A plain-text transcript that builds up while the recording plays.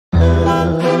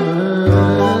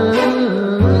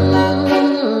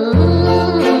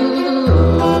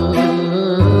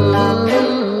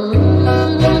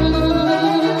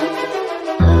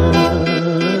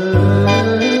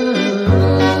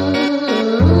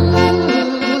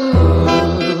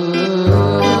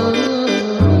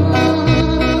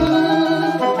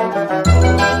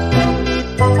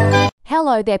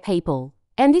Hello there people,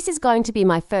 and this is going to be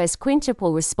my first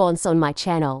quintuple response on my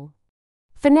channel.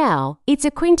 For now, it's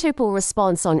a quintuple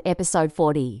response on episode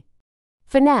 40.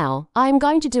 For now, I am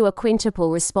going to do a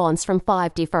quintuple response from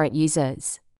 5 different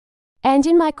users. And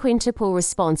in my quintuple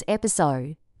response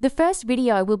episode, the first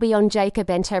video will be on Jacob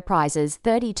Enterprises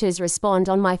 32's respond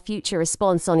on my future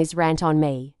response on his rant on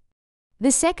me.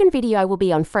 The second video will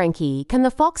be on Frankie Can the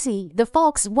Fox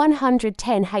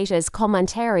 110 haters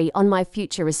commentary on my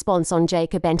future response on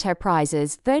Jacob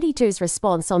Enterprises 32's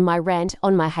response on my rant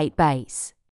on my hate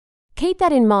base. Keep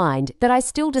that in mind that I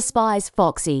still despise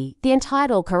Foxy, the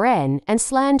entitled Karen, and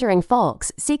slandering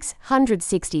Fox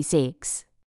 666.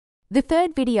 The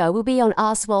third video will be on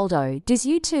Ask Waldo Does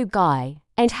YouTube Guy,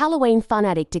 and Halloween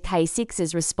Fanatic to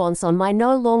K6's response on my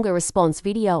no longer response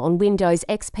video on Windows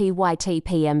XP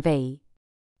YTPMV.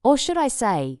 Or should I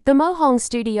say, the Mohong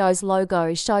Studios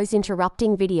logo shows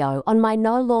interrupting video on my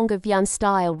no longer Vyun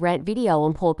style rant video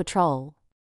on Paw Patrol.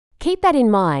 Keep that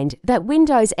in mind that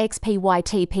Windows XP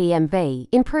YTPMV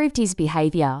improved his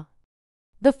behavior.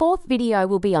 The fourth video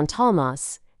will be on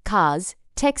Thomas, Cars,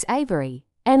 Tex Avery,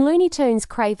 and Looney Tunes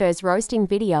Craver's roasting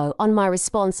video on my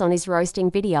response on his roasting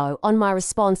video on my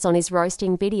response on his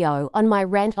roasting video on my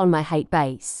rant on my hate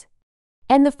base.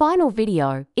 And the final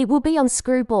video, it will be on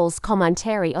Screwball's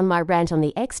commentary on my rant on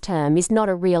the X term is not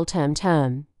a real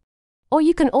term. Or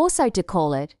you can also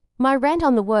call it, my rant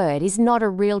on the word is not a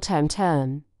real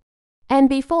term. And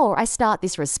before I start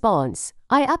this response,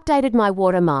 I updated my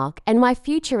watermark and my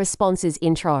future responses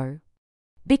intro.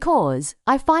 Because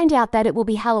I find out that it will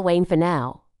be Halloween for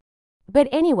now. But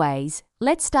anyways,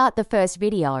 let's start the first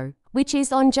video, which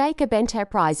is on Jacob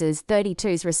Enterprises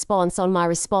 32's response on my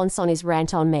response on his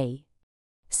rant on me.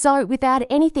 So without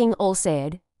anything all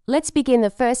said, let's begin the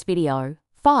first video.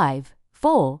 5,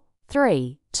 4,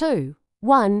 3, 2,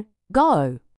 1,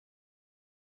 go.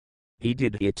 He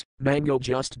did it. Mango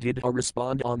just did a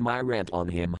respond on my rant on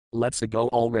him. Let's go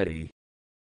already.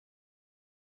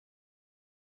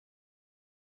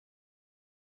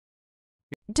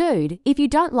 Dude, if you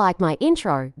don't like my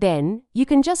intro, then you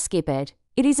can just skip it.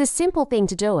 It is a simple thing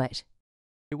to do it.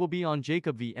 It will be on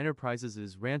Jacob V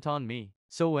Enterprises' rant on me.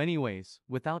 So anyways,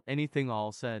 without anything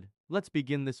all said, let's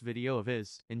begin this video of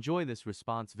his. Enjoy this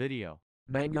response video.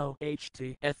 Mango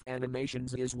HTF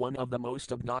Animations is one of the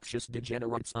most obnoxious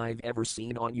degenerates I've ever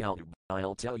seen on YouTube.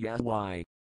 I'll tell ya why.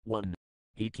 1.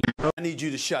 I need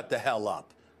you to shut the hell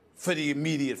up. For the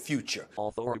immediate future.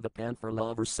 Author the Panther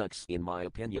Lover sucks in my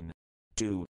opinion.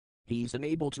 2. He's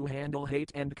unable to handle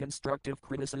hate and constructive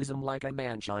criticism like a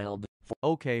man-child.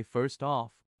 Okay, first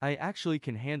off, I actually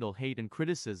can handle hate and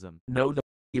criticism. No,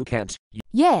 you can't.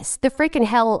 Yes, the freaking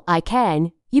hell I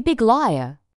can, you big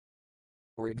liar.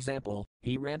 For example,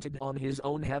 he ranted on his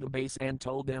own database and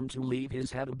told them to leave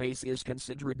his database is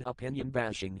considered opinion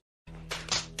bashing.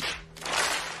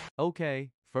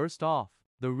 Okay, first off,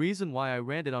 the reason why I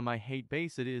ranted on my hate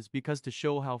base it is because to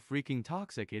show how freaking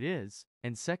toxic it is.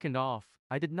 And second off,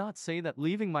 I did not say that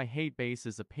leaving my hate base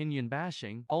is opinion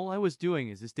bashing. All I was doing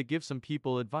is to give some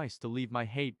people advice to leave my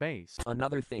hate base.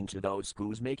 Another thing to those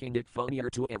who's making it funnier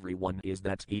to everyone is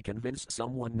that he convinced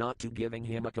someone not to giving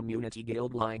him a community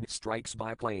guideline strikes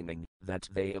by claiming that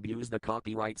they abuse the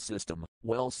copyright system.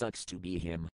 Well, sucks to be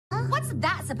him. What's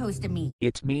that supposed to mean?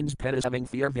 It means petas having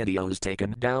their videos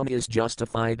taken down is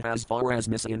justified as far as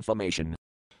misinformation.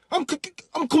 I'm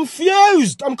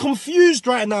confused. I'm confused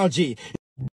right now, G.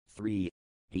 3.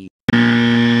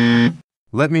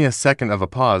 Let me a second of a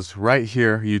pause right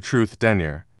here, you truth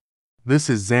denier. This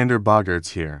is Xander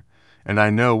Boggarts here, and I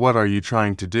know what are you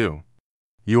trying to do.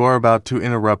 You are about to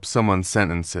interrupt someone's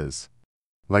sentences.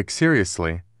 Like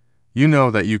seriously, you know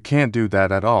that you can't do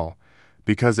that at all,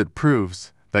 because it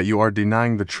proves that you are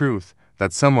denying the truth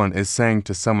that someone is saying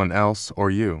to someone else or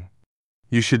you.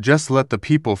 You should just let the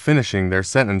people finishing their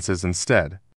sentences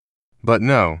instead. But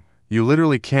no, you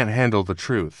literally can't handle the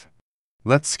truth.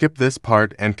 Let's skip this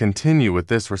part and continue with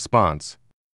this response.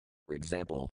 For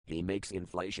example, he makes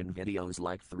inflation videos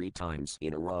like 3 times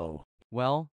in a row.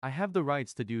 Well, I have the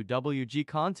rights to do WG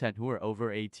content who are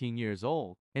over 18 years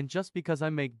old. And just because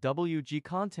I make WG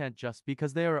content just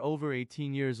because they are over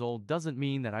 18 years old doesn't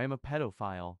mean that I am a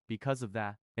pedophile because of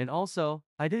that. And also,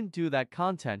 I didn't do that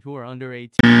content who are under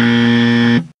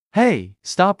 18. Hey,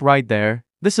 stop right there.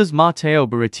 This is Matteo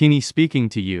Berrettini speaking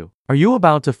to you. Are you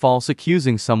about to false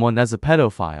accusing someone as a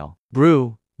pedophile?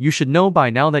 Brew, you should know by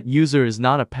now that user is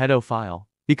not a pedophile,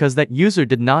 because that user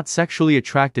did not sexually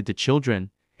attracted to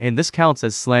children, and this counts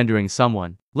as slandering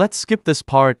someone. Let's skip this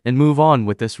part and move on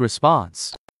with this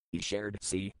response. He shared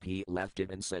CP left it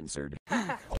and censored.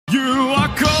 You are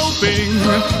coping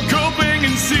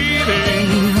and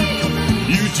seething.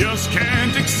 You just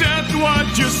can't accept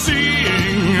what you're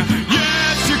seeing.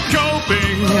 Yes, you're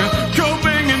coping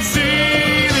and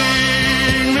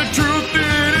seething. The truth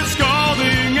it is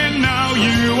scalding, and now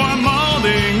you are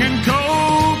molding and coping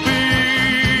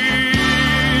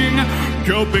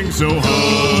so hard.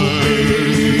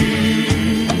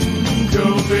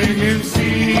 Coping and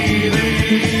seething.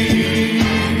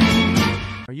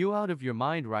 Are you out of your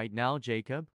mind right now,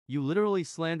 Jacob? You literally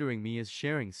slandering me as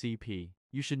sharing CP.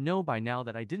 You should know by now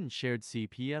that I didn't share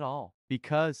CP at all,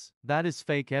 because that is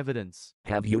fake evidence.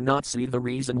 Have you not seen the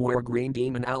reason where Green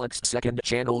Demon Alex's second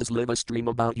channels live a stream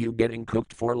about you getting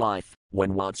cooked for life?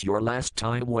 When what's your last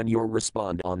time when you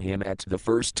respond on him at the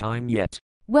first time yet?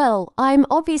 Well, I'm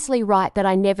obviously right that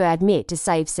I never admit to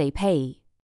save CP.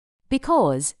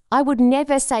 Because I would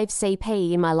never save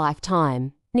CP in my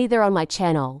lifetime, neither on my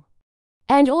channel.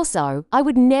 And also, I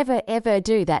would never ever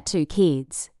do that to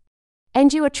kids.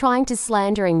 And you are trying to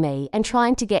slandering me and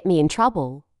trying to get me in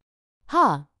trouble.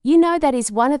 You know that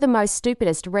is one of the most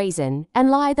stupidest reason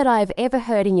and lie that I have ever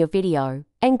heard in your video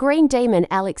and Green Demon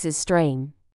Alex's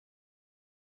stream.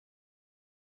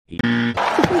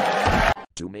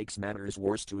 To make matters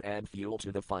worse, to add fuel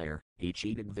to the fire, he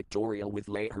cheated Victoria with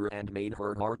her and made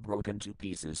her heart broken to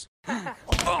pieces.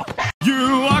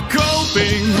 You are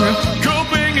coping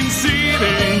and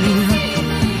seething.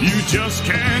 You just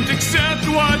can't accept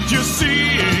what you're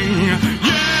seeing.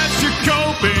 Yes, you're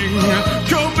coping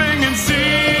and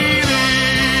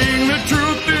seething. The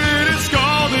truth it is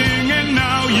scalding, and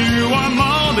now you are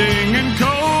molding and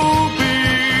coping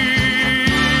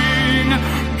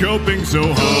so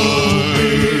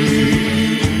hard.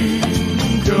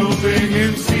 Coping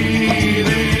and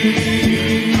seething.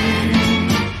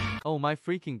 Oh my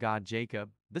freaking god,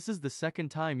 Jacob. This is the second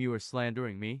time you are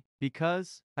slandering me,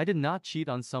 because I did not cheat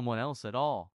on someone else at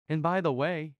all. And by the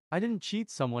way, I didn't cheat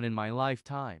someone in my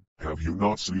lifetime. Have you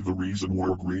not seen the reason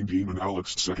where Green Demon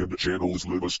Alex's second channels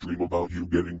live a stream about you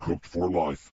getting cooked for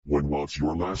life? When what's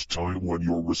your last time when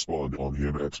you respond on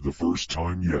him at the first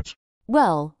time yet?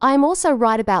 Well, I am also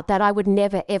right about that. I would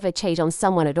never ever cheat on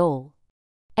someone at all.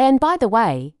 And by the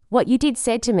way, what you did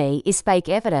said to me is fake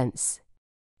evidence.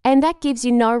 And that gives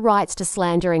you no rights to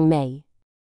slandering me.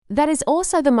 That is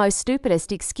also the most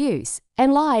stupidest excuse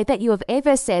and lie that you have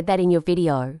ever said that in your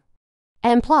video.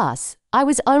 And plus, I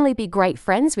was only be great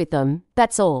friends with them,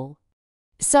 that's all.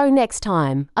 So next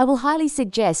time, I will highly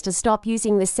suggest to stop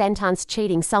using the sentence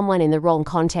cheating someone in the wrong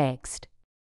context.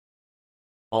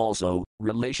 Also,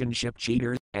 relationship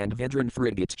cheaters and veteran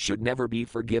frigates should never be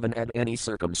forgiven at any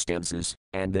circumstances,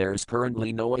 and there's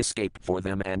currently no escape for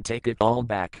them and take it all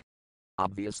back.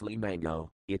 Obviously, Mango,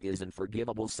 it is an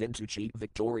forgivable sin to cheat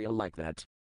Victoria like that.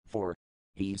 For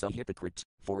he's a hypocrite.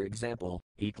 For example,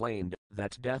 he claimed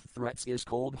that death threats is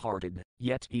cold-hearted,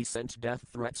 yet he sent death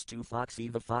threats to Foxy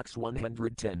the Fox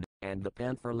 110 and the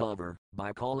Panther Lover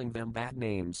by calling them bad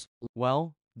names.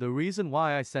 Well, the reason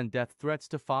why I sent death threats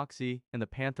to Foxy and the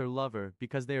Panther Lover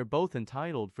because they are both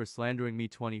entitled for slandering me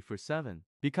 24/7.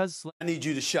 Because I need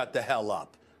you to shut the hell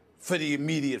up for the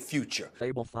immediate future.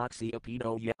 Label Foxy a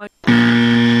pedo, yeah.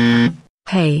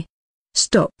 Hey.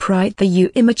 Stop right there, you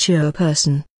immature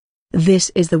person.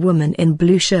 This is the woman in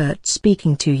blue shirt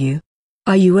speaking to you.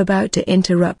 Are you about to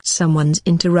interrupt someone's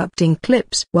interrupting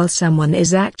clips while someone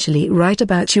is actually right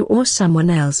about you or someone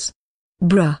else?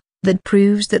 Bruh, that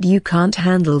proves that you can't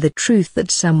handle the truth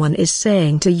that someone is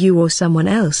saying to you or someone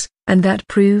else, and that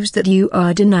proves that you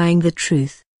are denying the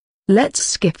truth. Let's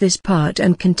skip this part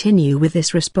and continue with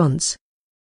this response.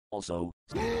 Also,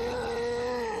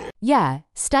 Yeah,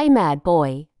 stay mad,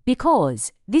 boy,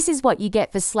 because this is what you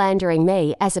get for slandering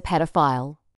me as a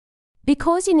pedophile.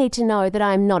 Because you need to know that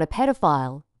I am not a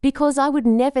pedophile, because I would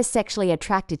never sexually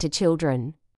attracted to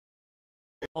children.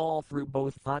 all through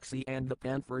both Foxy and the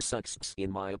Panther sucks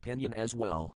in my opinion as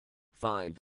well.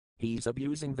 5. He's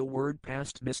abusing the word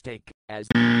past mistake as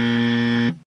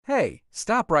Hey,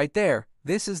 stop right there.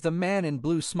 This is the man in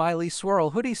blue smiley swirl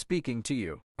hoodie speaking to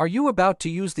you. Are you about to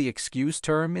use the excuse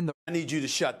term in the I need you to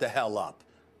shut the hell up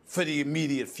for the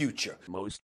immediate future.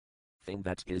 most thing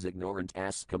that his ignorant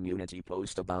ass community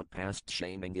post about past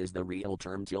shaming is the real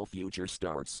term till future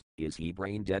starts? Is he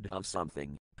brain dead of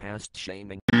something? Past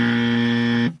shaming.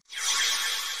 I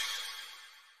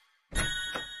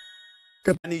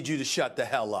need you to shut the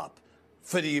hell up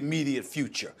for the immediate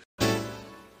future.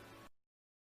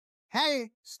 Hey,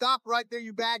 stop right there,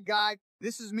 you bad guy.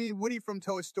 This is me, Woody from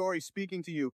Toy Story, speaking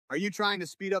to you. Are you trying to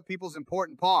speed up people's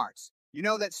important parts? You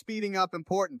know that speeding up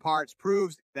important parts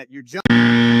proves that you're just...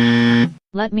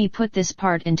 Let me put this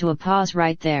part into a pause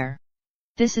right there.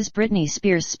 This is Britney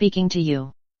Spears speaking to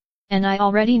you. And I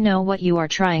already know what you are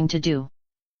trying to do.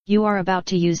 You are about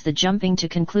to use the jumping to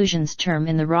conclusions term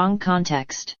in the wrong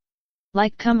context.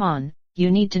 Like, come on, you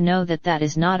need to know that that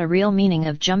is not a real meaning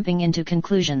of jumping into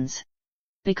conclusions.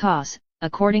 Because,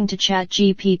 according to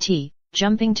ChatGPT,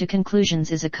 jumping to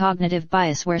conclusions is a cognitive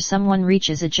bias where someone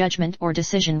reaches a judgment or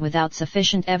decision without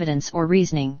sufficient evidence or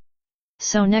reasoning.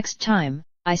 So next time,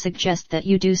 I suggest that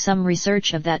you do some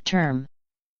research of that term.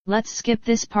 Let's skip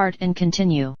this part and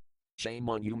continue. Shame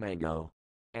on you, Mango.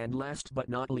 And last but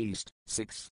not least,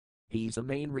 6. He's the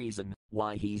main reason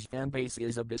why his fanbase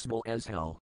is abysmal as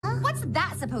hell. What's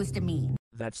that supposed to mean?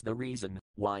 That's the reason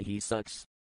why he sucks.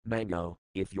 Mango,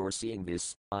 if you're seeing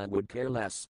this, I would care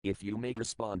less. If you may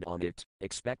respond on it,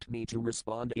 expect me to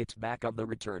respond it back of the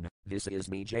return. This is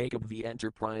me, Jacob V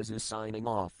Enterprises, signing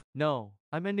off. No,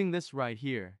 I'm ending this right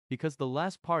here, because the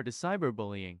last part is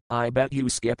cyberbullying. I bet you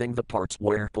skipping the part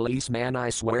where policeman I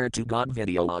swear to God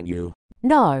video on you.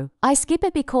 No, I skip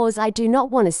it because I do not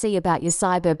want to see about your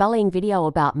cyberbullying video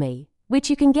about me,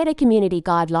 which you can get a community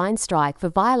guideline strike for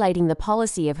violating the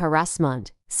policy of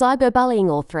harassment,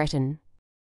 cyberbullying or threaten.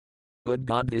 Good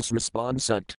God, this response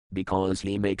sucked, because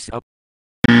he makes up.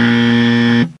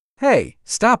 Hey,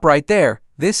 stop right there.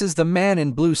 This is the man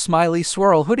in blue smiley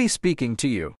swirl hoodie speaking to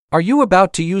you. Are you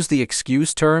about to use the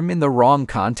excuse term in the wrong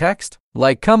context?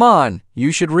 Like, come on,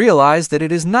 you should realize that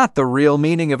it is not the real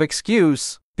meaning of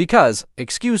excuse. Because,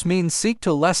 excuse means seek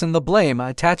to lessen the blame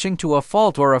attaching to a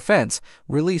fault or offense,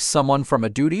 release someone from a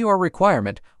duty or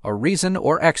requirement, a reason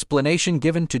or explanation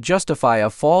given to justify a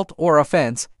fault or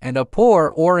offense, and a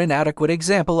poor or inadequate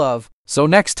example of. So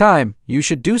next time, you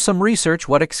should do some research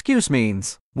what excuse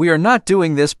means. We are not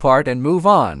doing this part and move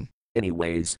on.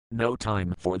 Anyways, no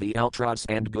time for the outros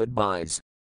and goodbyes.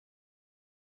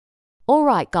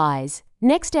 Alright guys,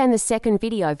 next and the second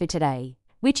video for today,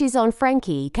 which is on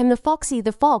Frankie Can the Foxy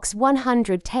the Fox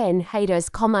 110 haters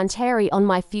commentary on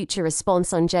my future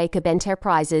response on Jacob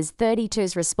Enterprises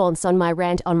 32's response on my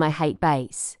rant on my hate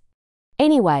base.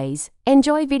 Anyways,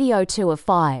 enjoy video 2 of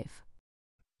 5.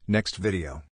 Next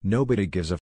video. Nobody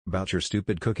gives a about your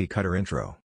stupid cookie cutter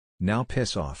intro. Now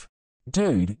piss off.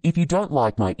 Dude, if you don't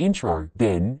like my intro,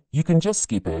 then you can just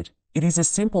skip it. It is a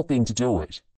simple thing to do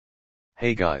it.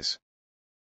 Hey guys.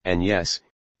 And yes,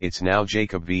 it's now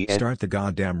Jacob V. Start the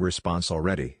goddamn response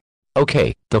already.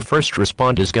 Okay, the first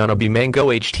respond is gonna be Mango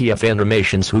HTF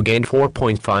Animations, who gained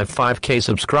 4.55k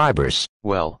subscribers.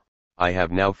 Well, I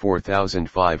have now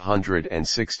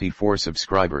 4,564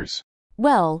 subscribers.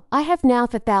 Well, I have now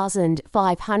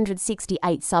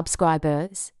 4,568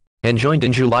 subscribers. And joined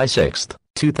in July 6th,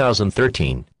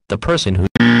 2013, the person who...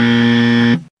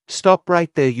 Stop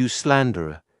right there, you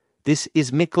slanderer. This is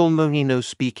Mikkel Marino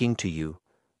speaking to you.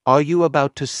 Are you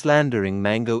about to slandering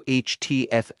Mango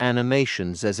HTF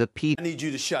Animations as a I need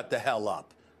you to shut the hell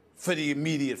up for the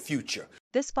immediate future.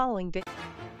 This following video.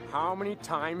 How many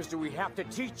times do we have to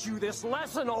teach you this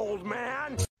lesson, old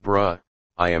man? Bruh,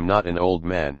 I am not an old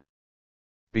man.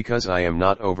 Because I am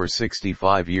not over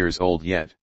 65 years old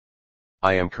yet.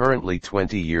 I am currently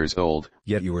 20 years old.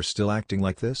 Yet you are still acting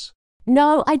like this?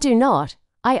 No, I do not.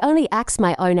 I only ask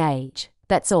my own age,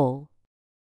 that's all.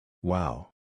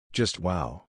 Wow. Just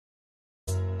wow.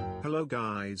 Hello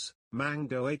guys,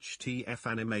 Mango HTF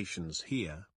Animations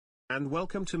here. And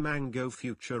welcome to Mango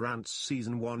Future Rants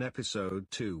Season 1 Episode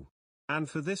 2. And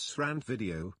for this rant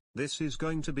video, this is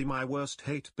going to be my worst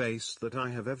hate base that I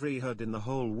have ever heard in the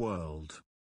whole world.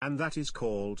 And that is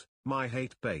called, my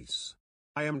hate base.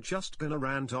 I am just gonna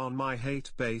rant on my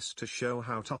hate base to show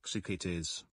how toxic it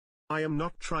is. I am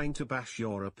not trying to bash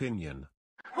your opinion.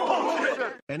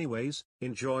 Anyways,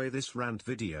 enjoy this rant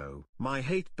video. My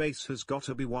hate base has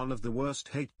gotta be one of the worst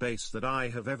hate base that I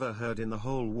have ever heard in the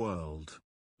whole world.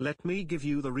 Let me give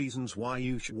you the reasons why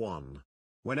you should. 1.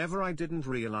 Whenever I didn't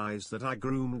realize that I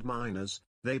groomed minors,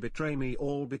 they betray me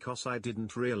all because I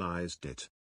didn't realized it.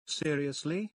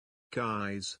 Seriously?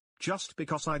 Guys, just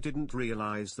because I didn't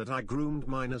realize that I groomed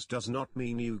minors does not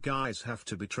mean you guys have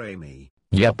to betray me.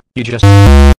 Yep, you just...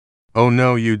 Oh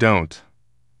no you don't.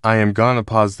 I am gonna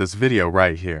pause this video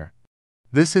right here.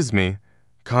 This is me,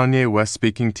 Kanye West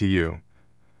speaking to you.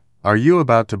 Are you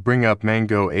about to bring up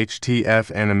Mango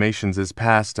HTF Animations'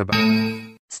 past about...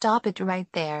 Stop it right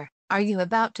there. Are you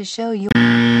about to show you...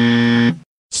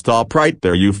 Stop right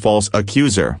there, you false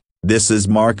accuser. This is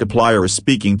Markiplier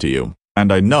speaking to you,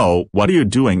 and I know what you're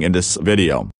doing in this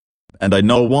video. And I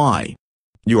know why.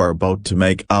 You are about to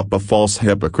make up a false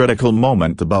hypocritical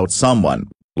moment about someone.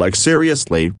 Like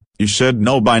seriously, you should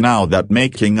know by now that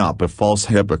making up a false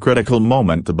hypocritical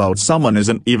moment about someone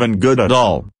isn't even good at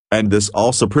all, and this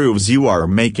also proves you are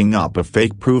making up a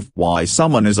fake proof why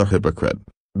someone is a hypocrite.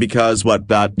 Because what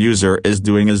that user is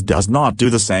doing is does not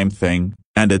do the same thing,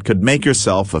 And it could make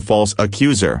yourself a false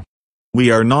accuser.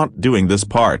 We are not doing this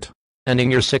part.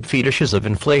 Sending your sick fetishes of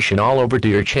inflation all over to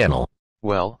your channel.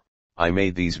 Well, I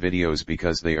made these videos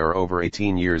because they are over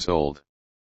 18 years old.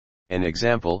 An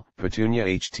example, Petunia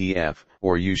HTF,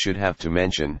 or you should have to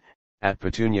mention, at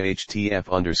Petunia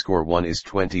HTF_1 is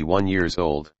 21 years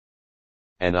old.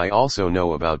 And I also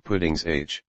know about Pudding's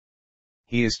age.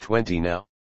 He is 20 now.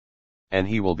 And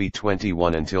he will be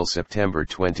 21 until September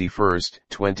 21st,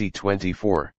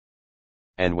 2024.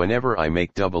 And whenever I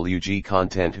make WG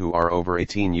content who are over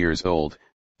 18 years old,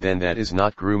 then that is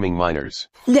not grooming minors.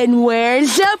 Then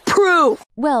where's the proof?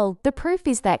 Well, the proof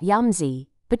is that Yumsy,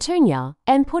 Petunia,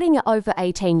 and Pudding are over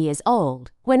 18 years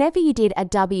old. Whenever you did a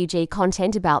WG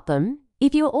content about them,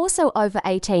 if you're also over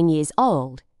 18 years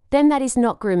old, then that is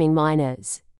not grooming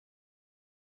minors.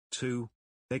 2.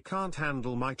 They can't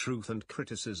handle my truth and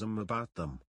criticism about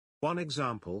them. One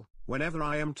example, whenever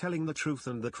I am telling the truth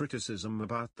and the criticism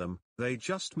about them, they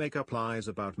just make up lies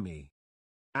about me.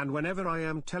 And whenever I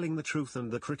am telling the truth and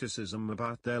the criticism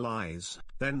about their lies,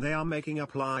 then they are making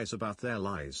up lies about their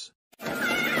lies.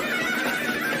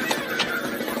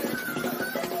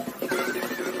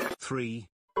 3.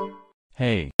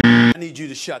 Hey. I need you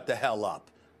to shut the hell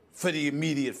up for the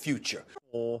immediate future.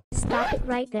 Stop it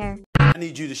right there. I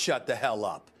need you to shut the hell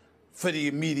up for the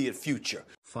immediate future.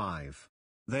 5.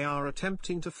 They are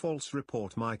attempting to false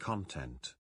report my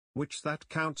content, which that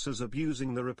counts as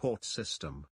abusing the report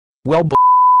system. Well,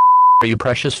 you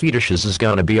precious fetishes is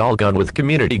gonna be all gone with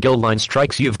community guideline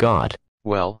strikes you've got.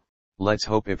 Well, let's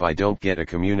hope if I don't get a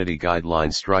community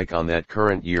guideline strike on that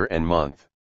current year and month.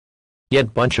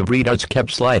 Yet bunch of retards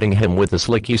kept sliding him with a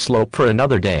slicky slope for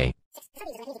another day.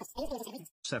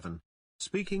 7.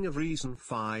 Speaking of reason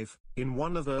 5, in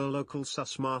one of our local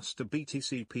susmaster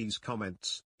BTCP's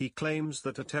comments, he claims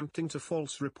that attempting to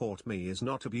false report me is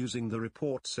not abusing the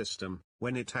report system,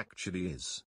 when it actually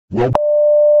is. Well,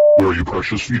 where you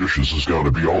precious fetishes is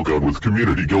gonna be all done with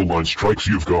community guideline strikes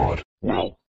you've got.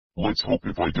 Well, let's hope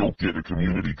if I don't get a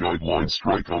community guideline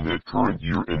strike on that current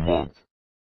year and month.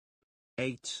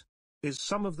 8. Is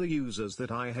some of the users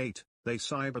that I hate, they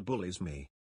cyberbullies me.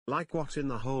 Like what in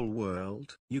the whole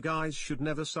world? You guys should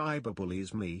never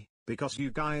cyberbullies me, because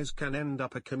you guys can end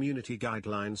up a community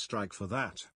guideline strike for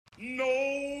that.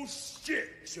 No shit,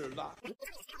 Sherlock.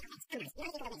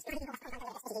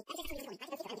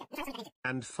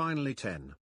 And finally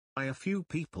 10. A few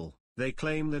people, they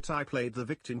claim that I played the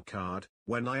victim card,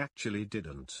 when I actually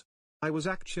didn't. I was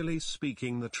actually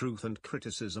speaking the truth and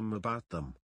criticism about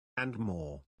them. And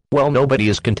more. Well, nobody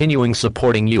is continuing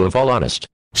supporting you if all honest.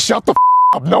 Shut the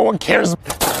up, no one cares.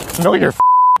 Know your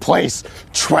place,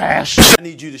 trash. I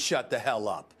need you to shut the hell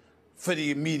up for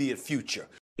the immediate future.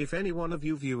 If any one of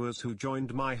you viewers who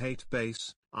joined my hate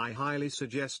base, I highly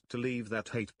suggest to leave that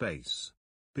hate base.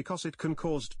 Because it can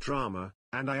cause drama,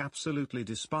 and I absolutely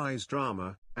despise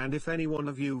drama, and if any one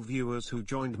of you viewers who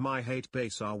joined my hate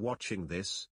base are watching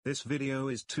this video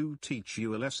is to teach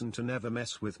you a lesson to never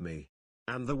mess with me.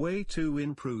 And the way to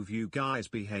improve you guys'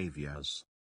 behaviors.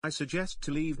 I suggest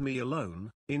to leave me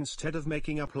alone, instead of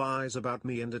making up lies about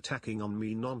me and attacking on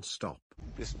me non-stop.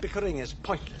 This bickering is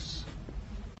pointless.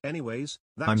 Anyways,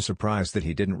 I'm surprised that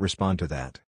he didn't respond to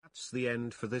that. That's the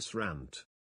end for this rant.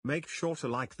 Make sure to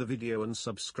like the video and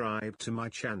subscribe to my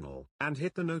channel. And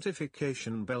hit the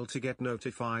notification bell to get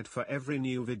notified for every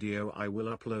new video I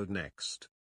will upload next.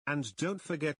 And don't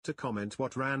forget to comment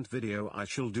what rant video I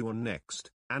shall do on next,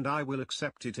 and I will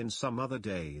accept it in some other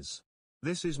days.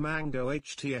 This is Mango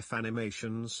HTF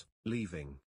Animations,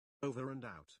 leaving. Over and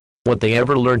out. Would they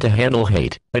ever learn to handle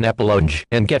hate, an epilogue,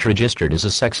 and get registered as a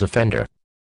sex offender?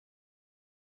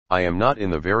 I am not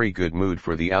in a very good mood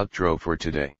for the outro for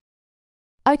today.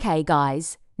 Okay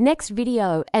guys, next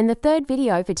video and the third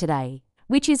video for today,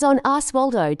 which is on Ask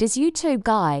Waldo Does YouTube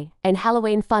Guy and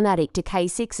Halloween Fanatic to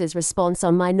K6's response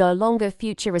on my no longer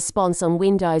future response on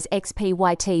Windows XP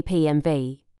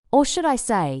YTPMV. Or should I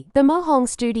say, the Mohong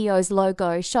Studios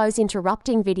logo shows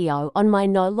interrupting video on my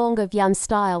no longer Vyun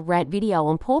style rant video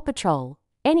on Paw Patrol.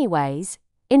 Anyways,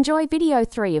 enjoy video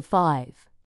 3 of 5.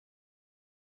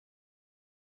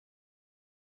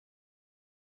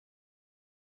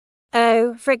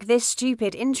 Oh, frick this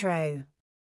stupid intro.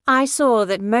 I saw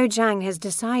that Mojang has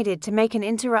decided to make an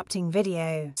interrupting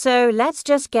video, so let's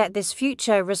just get this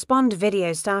future respond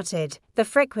video started, the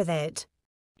frick with it.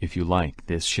 If you like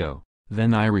this show,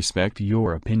 then I respect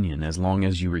your opinion as long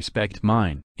as you respect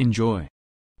mine. Enjoy.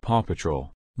 Paw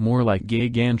Patrol, more like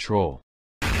Gig and Troll.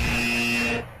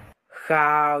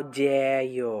 How dare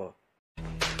you?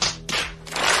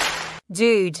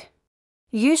 Dude.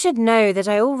 You should know that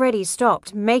I already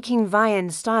stopped making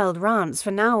Vian-styled rants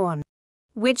from now on.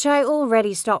 which I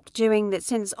already stopped doing that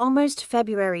since almost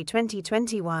February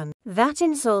 2021. That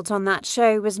insult on that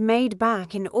show was made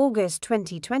back in August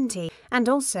 2020, and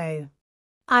also,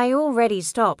 I already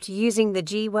stopped using the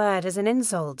G word as an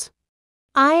insult.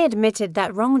 I admitted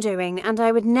that wrongdoing and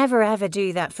I would never ever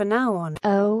do that from now on.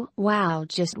 Oh, wow,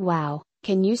 just wow.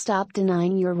 Can you stop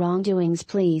denying your wrongdoings,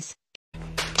 please?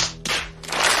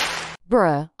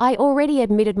 Bruh, I already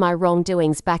admitted my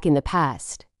wrongdoings back in the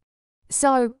past.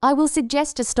 So, I will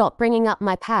suggest to stop bringing up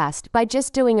my past by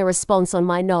just doing a response on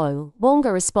my no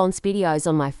longer response videos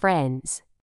on my friends.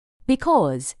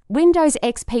 Because Windows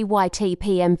XP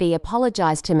YTPMV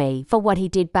apologized to me for what he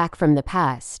did back from the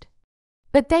past.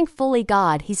 But thankfully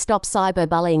God he stopped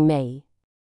cyberbullying me.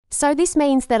 So this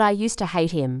means that I used to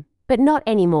hate him, but not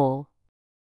anymore.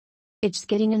 It's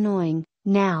getting annoying.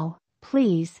 Now,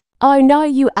 please. Oh no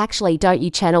you actually don't, you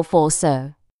Channel 4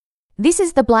 sir. This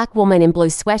is the black woman in blue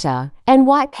sweater and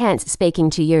white pants speaking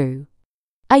to you.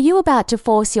 Are you about to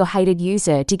force your hated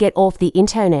user to get off the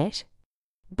internet?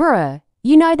 Bruh,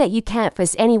 you know that you can't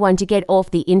force anyone to get off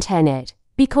the internet,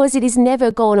 because it is never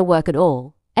going to work at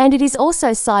all, and it is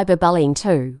also cyberbullying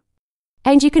too.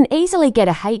 And you can easily get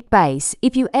a hate base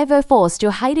if you ever forced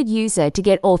your hated user to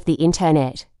get off the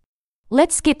internet.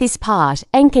 Let's skip this part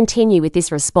and continue with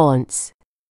this response.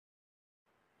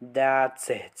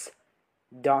 That's it.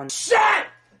 Don't shut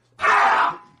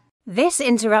up! This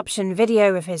interruption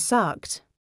video of his sucked.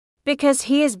 Because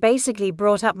he has basically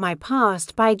brought up my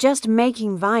past by just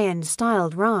making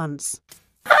Viand-styled rants.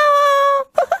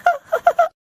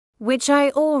 Which I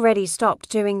already stopped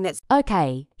doing that.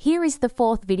 Okay, here is the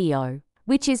fourth video,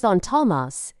 which is on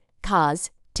Thomas, Cuz,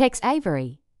 Tex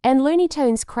Avery, and Looney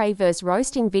Tunes Craver's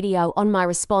roasting video on my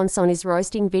response on his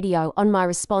roasting video on my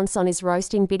response on his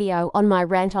roasting video on my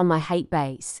rant on my hate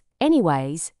base.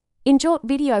 Anyways, enjoy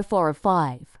video 4 of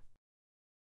 5.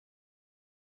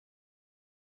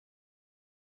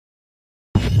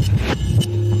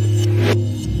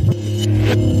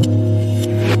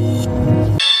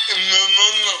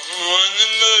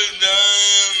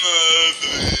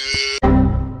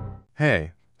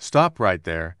 Hey, stop right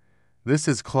there. This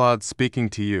is Claude speaking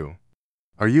to you.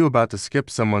 Are you about to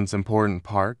skip someone's important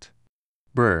part?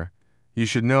 Brr, you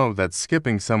should know that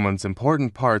skipping someone's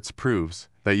important parts proves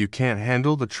that you can't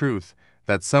handle the truth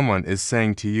that someone is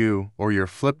saying to you or your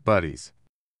flip buddies.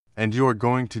 And you're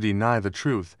going to deny the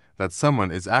truth that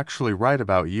someone is actually right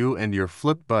about you and your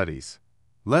flip buddies.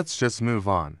 Let's just move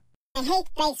on. The hate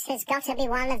base has got to be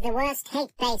one of the worst hate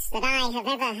base that I have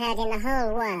ever heard in the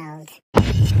whole world.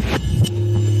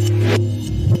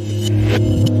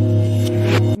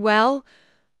 Well,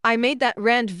 I made that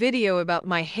rant video about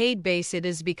my hate base. It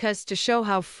is because to show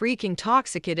how freaking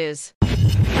toxic it is.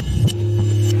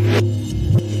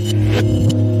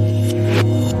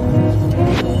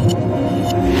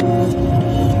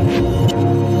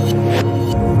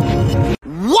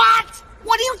 What?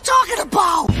 What are you talking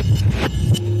about?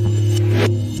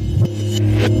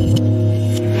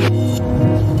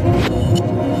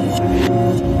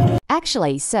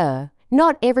 Actually, sir,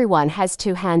 not everyone has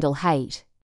to handle hate.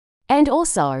 And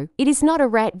also, it is not a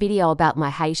rant video about my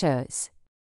haters.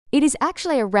 It is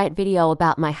actually a rant video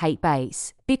about my hate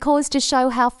base, because to show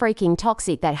how freaking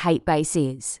toxic that hate base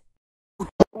is.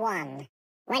 1.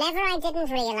 Whenever I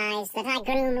didn't realize that I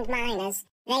groomed minors,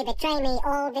 they betray me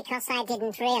all because I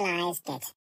didn't realize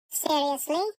it.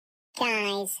 Seriously?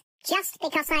 Guys, just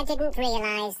because I didn't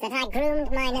realize that I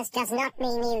groomed minors does not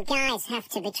mean you guys have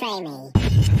to betray me.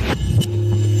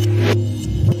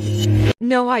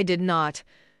 No, I did not.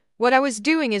 What I was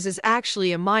doing is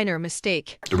actually a minor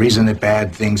mistake. The reason that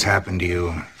bad things happen to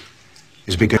you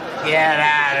is because... Get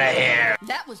out of here!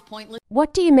 That was pointless.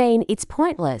 What do you mean it's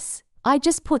pointless? I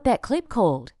just put that clip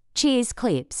called, Cheers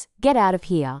Clips, Get Out of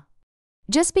Here.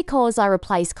 Just because I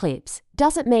replace clips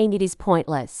doesn't mean it is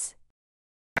pointless.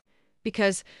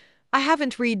 Because I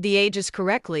haven't read the ages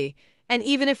correctly, and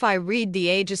even if I read the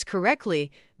ages correctly,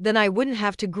 then I wouldn't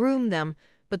have to groom them.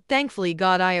 But thankfully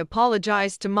God, I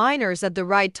apologized to minors at the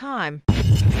right time.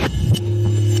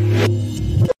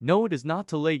 No, it is not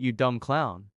too late, you dumb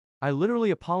clown. I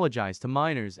literally apologized to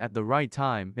minors at the right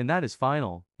time, and that is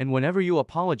final. And whenever you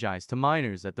apologize to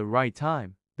minors at the right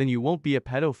time, then you won't be a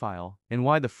pedophile. And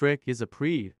why the frick is a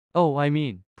pred? Oh, I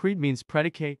mean, pred means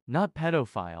predicate, not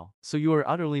pedophile. So you are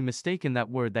utterly mistaken that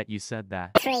word that you said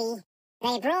that. 3.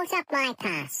 They brought up my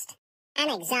past. An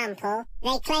example,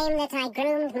 they claim that I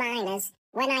groomed minors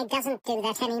when I doesn't do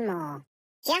that anymore.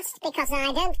 Just because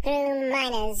I don't groom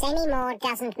minors anymore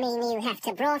doesn't mean you have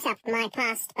to brought up my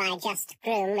past by just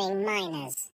grooming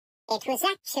minors. It was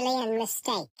actually a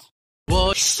mistake.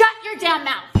 Well, shut your damn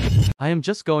mouth! I am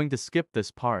just going to skip this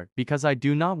part because I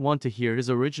do not want to hear his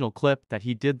original clip that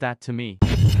he did that to me.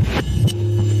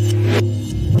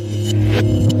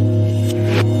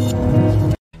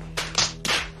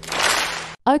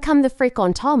 Oh come the frick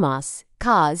on Thomas,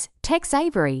 Cars, Tex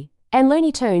Avery, and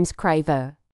Looney Tunes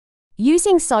Craver.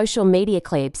 Using social media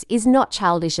clips is not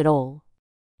childish at all.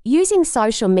 Using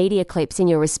social media clips in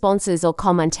your responses or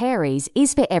commentaries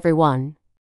is for everyone.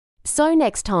 So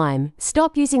next time,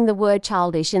 stop using the word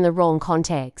childish in the wrong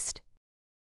context.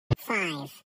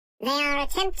 5. They are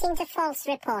attempting to false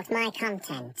report my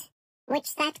content,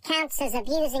 which that counts as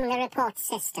abusing the report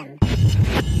system.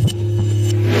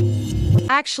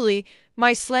 Actually,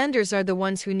 my slanders are the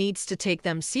ones who needs to take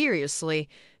them seriously,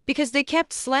 because they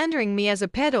kept slandering me as a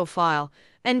pedophile,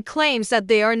 and claims that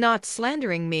they are not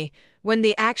slandering me, when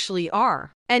they actually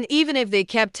are. And even if they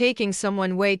kept taking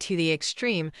someone way to the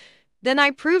extreme, then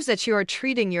I proves that you are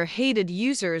treating your hated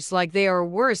users like they are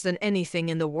worse than anything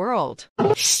in the world.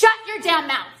 Shut your damn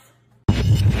mouth!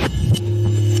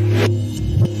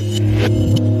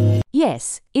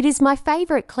 Yes, it is my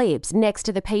favourite clips next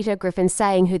to the Peter Griffin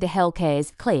saying who the hell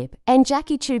cares clip and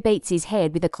Jackie Chu beats his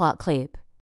head with a clock clip.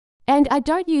 And I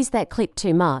don't use that clip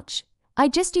too much. I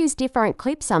just use different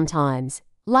clips sometimes,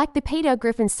 like the Peter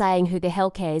Griffin saying who the hell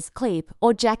cares clip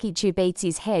or Jackie Chu beats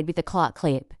his head with a clock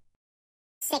clip.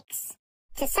 6.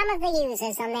 To some of the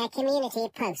users on their community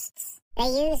posts, they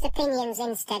used opinions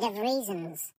instead of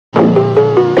reasons.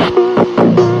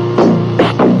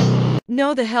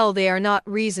 No the hell they are not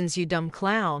reasons, you dumb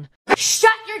clown.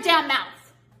 Shut your damn mouth!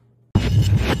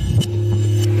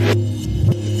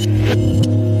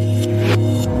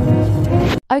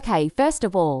 Okay, first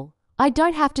of all, I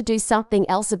don't have to do something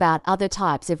else about other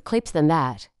types of clips than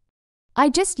that. I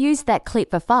just used that clip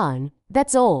for fun,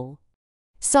 that's all.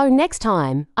 So next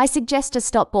time, I suggest to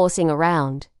stop bossing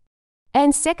around.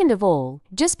 And second of all,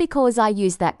 just because I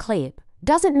use that clip,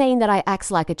 doesn't mean that I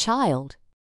act like a child.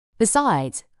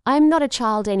 Besides, I am not a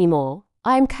child anymore.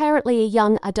 I am currently a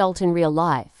young adult in real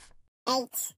life. 8.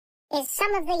 Is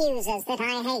some of the users that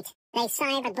I hate, they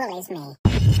cyberbullies me.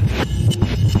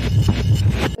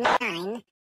 9.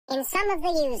 In some of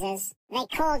the users, they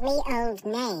called me old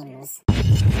names.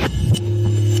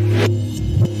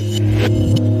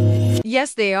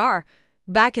 Yes they are.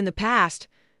 Back in the past,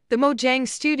 the Mojang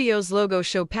Studios logo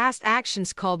show past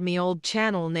actions called me old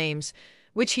channel names,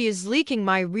 which he is leaking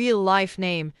my real-life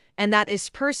name, and that is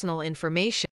personal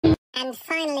information. And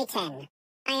finally 10.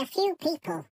 By a few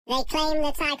people, they claim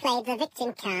that I played the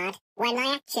victim card when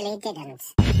I actually didn't.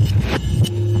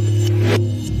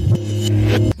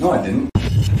 No, I didn't.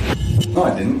 No,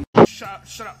 I didn't. Shut up,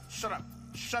 shut up, shut up,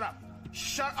 shut up,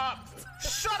 shut up,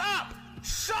 shut up,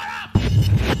 shut up!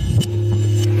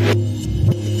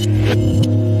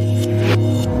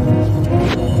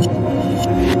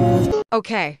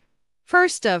 Okay.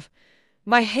 First of,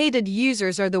 my hated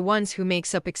users are the ones who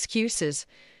makes up excuses.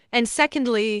 And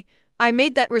secondly, I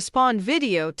made that respond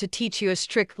video to teach you a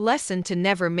strict lesson to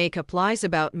never make up lies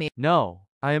about me. No,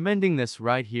 I am ending this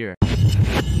right here.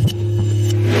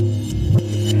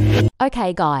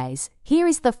 Okay guys, here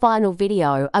is the final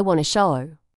video I want to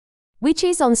show, which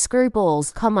is on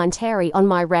Screwball's commentary on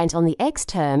my rant on the X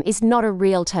term is not a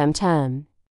real term.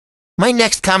 My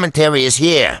next commentary is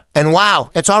here, and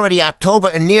wow, it's already October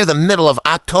and near the middle of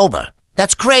October.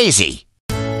 That's crazy!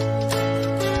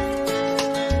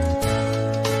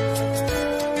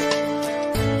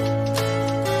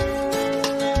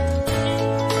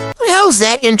 How's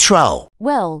that intro?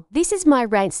 Well, this is my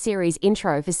rant series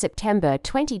intro for September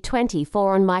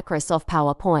 2024 on Microsoft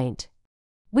PowerPoint,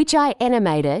 which I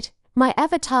animated. My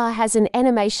avatar has an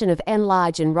animation of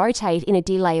enlarge and rotate in a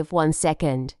delay of 1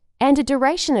 second, and a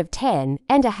duration of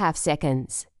 10.5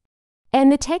 seconds.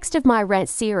 And the text of my rant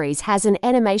series has an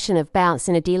animation of bounce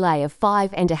in a delay of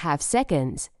 5.5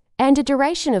 seconds, and a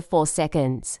duration of 4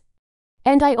 seconds.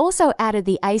 And I also added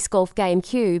the Ace Golf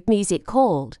GameCube music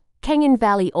called Canyon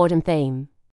Valley Autumn Theme.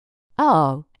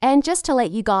 Oh, and just to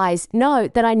let you guys know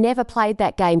that I never played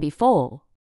that game before.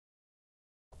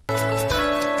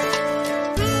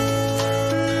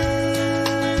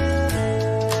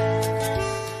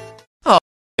 Oh,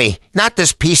 not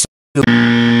this piece of...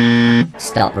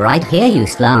 Stop right here, you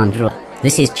slanderer.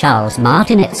 This is Charles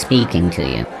Martinet speaking to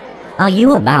you. Are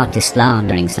you about to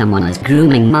slandering someone as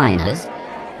grooming minors?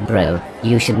 Bro,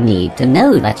 you should need to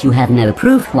know that you have no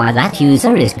proof why that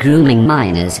user is grooming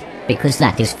minors, because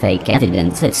that is fake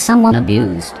evidence that someone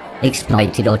abused,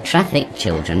 exploited or trafficked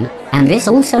children, and this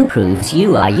also proves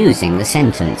you are using the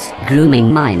sentence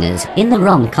grooming minors in the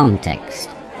wrong context.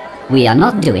 We are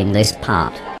not doing this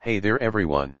part. Hey there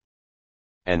everyone.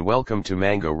 And welcome to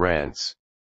Mango Rants.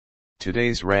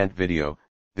 Today's rant video,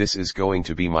 this is going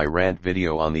to be my rant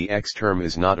video on the X term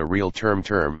is not a real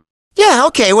term. Yeah,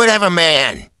 okay, whatever,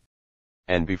 man.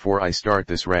 And before I start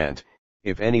this rant,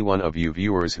 if any one of you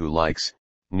viewers who likes,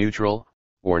 neutral,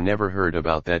 or never heard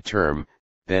about that term,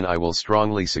 then I will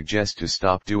strongly suggest to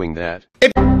stop doing that.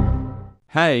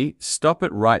 Hey, stop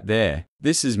it right there.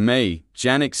 This is me,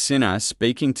 Janik Sinha,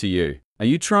 speaking to you. Are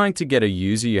you trying to get a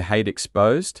user you hate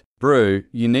exposed? Bro,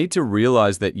 you need to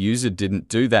realize that user didn't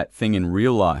do that thing in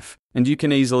real life, and you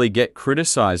can easily get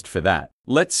criticized for that.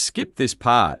 Let's skip this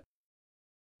part.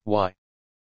 Why?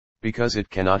 Because it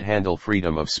cannot handle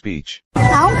freedom of speech.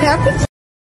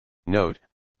 Note,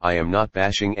 I am not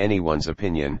bashing anyone's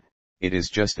opinion, it is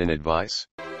just an advice.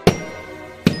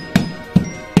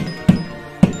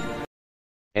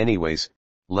 Anyways,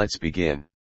 let's begin.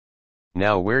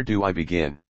 Now where do I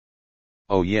begin?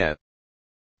 Oh yeah.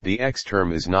 The X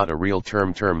term is not a real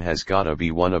term has gotta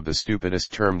be one of the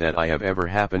stupidest term that I have ever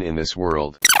happen in this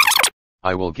world.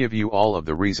 I will give you all of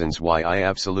the reasons why I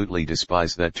absolutely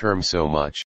despise that term so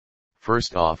much.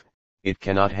 First off, it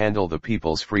cannot handle the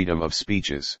people's freedom of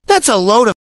speeches. That's a load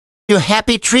of your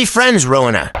happy tree friends,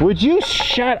 ruiner. Would you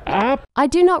shut up? I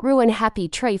do not ruin happy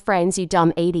tree friends, you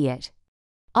dumb idiot.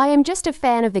 I am just a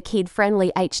fan of the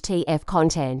kid-friendly HTF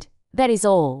content, that is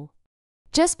all.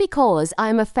 Just because I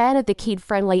am a fan of the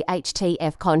kid-friendly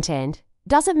HTF content,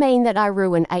 doesn't mean that I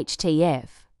ruin HTF.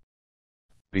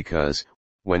 Because,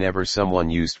 whenever someone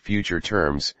used future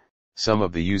terms, some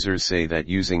of the users say that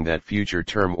using that future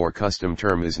term or custom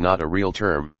term is not a real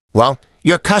term. Well,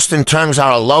 your custom terms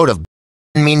are a load of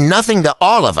and mean nothing to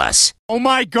all of us. Oh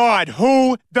my God,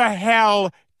 who the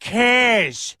hell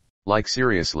cares? Like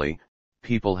seriously,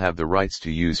 people have the rights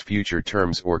to use future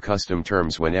terms or custom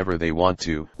terms whenever they want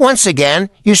to. Once again,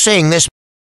 you're saying this,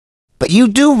 but you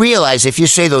do realize if you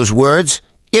say those words,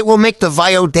 it will make the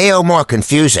Vio Deo more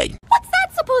confusing. What's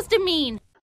that supposed to mean?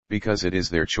 Because it is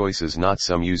their choices, not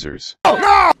some users. Oh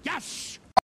no! Yes!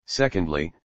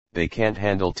 Secondly, they can't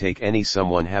handle take any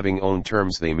someone having own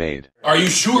terms they made. Are you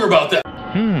sure about that?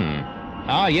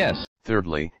 Yes.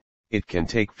 Thirdly, it can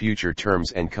take future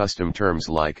terms and custom terms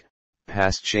like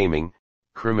past shaming,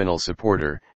 criminal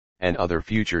supporter, and other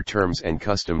future terms and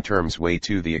custom terms way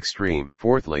to the extreme.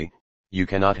 Fourthly, you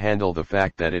cannot handle the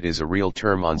fact that it is a real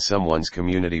term on someone's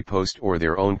community post or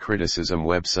their own criticism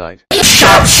website.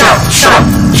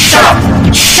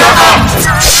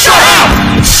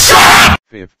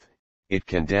 Fifth, it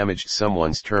can damage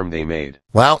someone's term they made.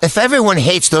 Well, if everyone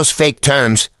hates those fake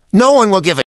terms, no one will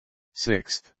give a...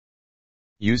 Sixth,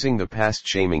 using the past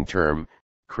shaming term,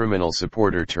 criminal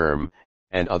supporter term,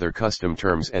 and other custom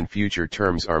terms and future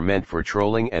terms are meant for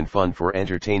trolling and fun for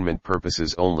entertainment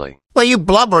purposes only. Well, you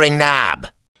blubbering knob.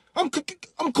 I'm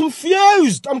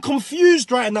confused. I'm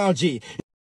confused right now, G.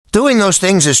 Doing those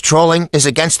things as trolling is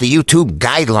against the YouTube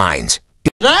guidelines.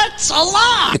 That's a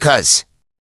lie! Because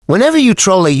whenever you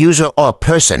troll a user or a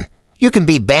person, you can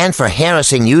be banned for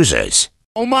harassing users.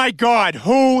 Oh my God,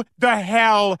 who the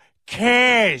hell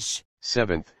cares?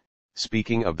 Seventh,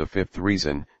 speaking of the fifth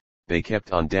reason, they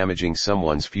kept on damaging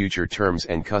someone's future terms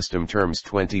and custom terms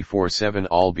 24/7,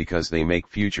 all because they make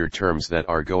future terms that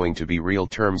are going to be real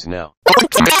terms now.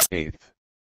 Eighth,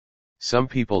 some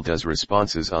people does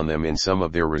responses on them in some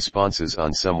of their responses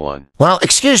on someone. Well,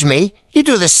 excuse me, you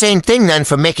do the same thing then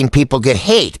for making people get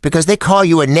hate because they call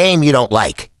you a name you don't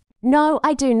like. No,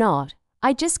 I do not.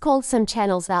 I just called some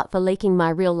channels out for leaking my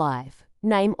real life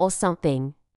name or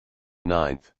something.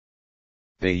 Ninth,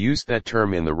 they used that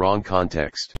term in the wrong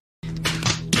context.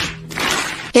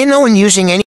 Ain't no one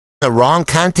using any in the wrong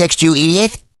context, you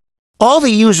idiot. All the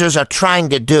users are trying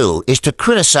to do is to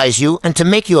criticize you and to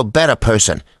make you a better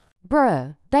person.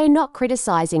 Bruh, they're not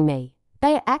criticizing me.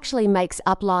 They actually makes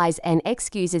up lies and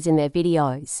excuses in their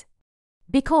videos.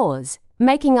 Because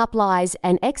making up lies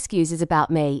and excuses about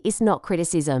me is not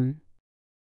criticism.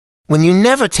 When you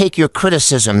never take your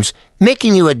criticisms,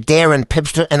 making you a Darren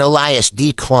Pipster and Elias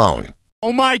D clone.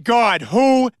 Oh my God,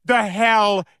 who the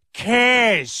hell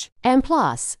cares? And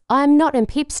plus, I'm not a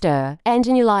Pipster and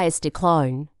an Elias D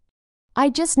clone. I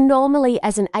just normally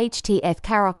as an HTF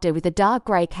character with a dark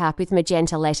grey cap with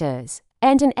magenta letters,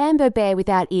 and an amber bear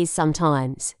without ears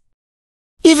sometimes.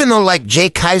 Even though like Jay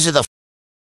Kaiser the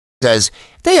does,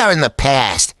 they are in the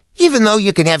past. Even though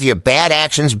you can have your bad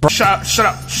actions Shut up, shut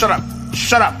up, shut up,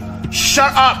 shut up,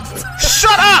 shut up,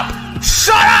 shut up,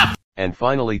 shut up! And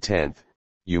finally 10th,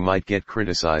 you might get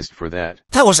criticized for that.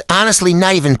 That was honestly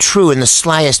not even true in the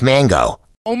slyest mango.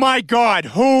 Oh my God,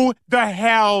 who the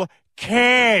hell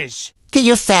cares? Get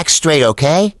your facts straight,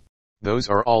 okay? Those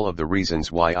are all of the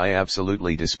reasons why I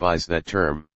absolutely despise that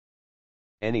term.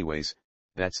 Anyways,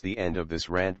 That's the end of this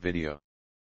rant video.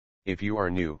 If you are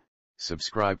new,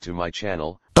 subscribe to my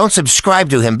channel. Don't subscribe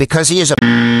to him because he is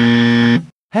a...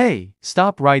 Hey,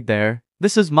 stop right there.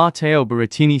 This is Matteo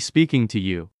Berrettini speaking to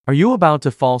you. Are you about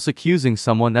to false accusing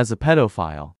someone as a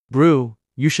pedophile? Brew,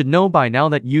 you should know by now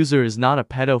that user is not a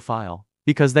pedophile,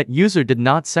 because that user did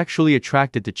not sexually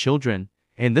attracted to children,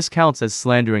 and this counts as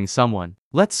slandering someone.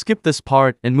 Let's skip this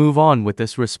part and move on with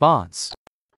this response.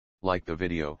 Like the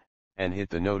video, and hit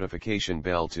the notification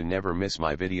bell to never miss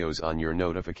my videos on your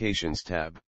notifications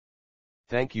tab.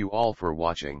 Thank you all for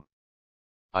watching.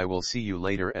 I will see you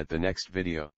later at the next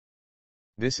video.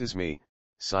 This is me,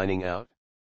 signing out.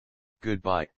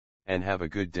 Goodbye, and have a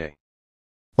good day.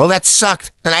 Well, that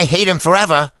sucked, and I hate him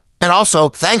forever. And also,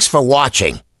 thanks for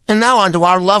watching. And now on to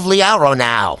our lovely outro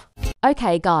now.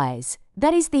 Okay guys,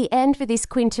 that is the end for this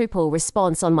quintuple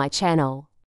response on my channel.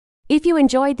 If you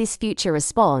enjoyed this future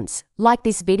response, like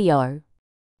this video.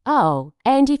 Oh,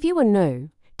 and if you are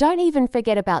new, don't even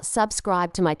forget about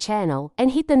subscribe to my channel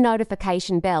and hit the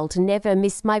notification bell to never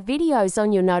miss my videos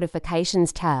on your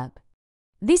notifications tab.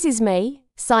 This is me,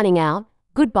 signing out,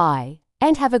 goodbye,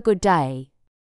 and have a good day.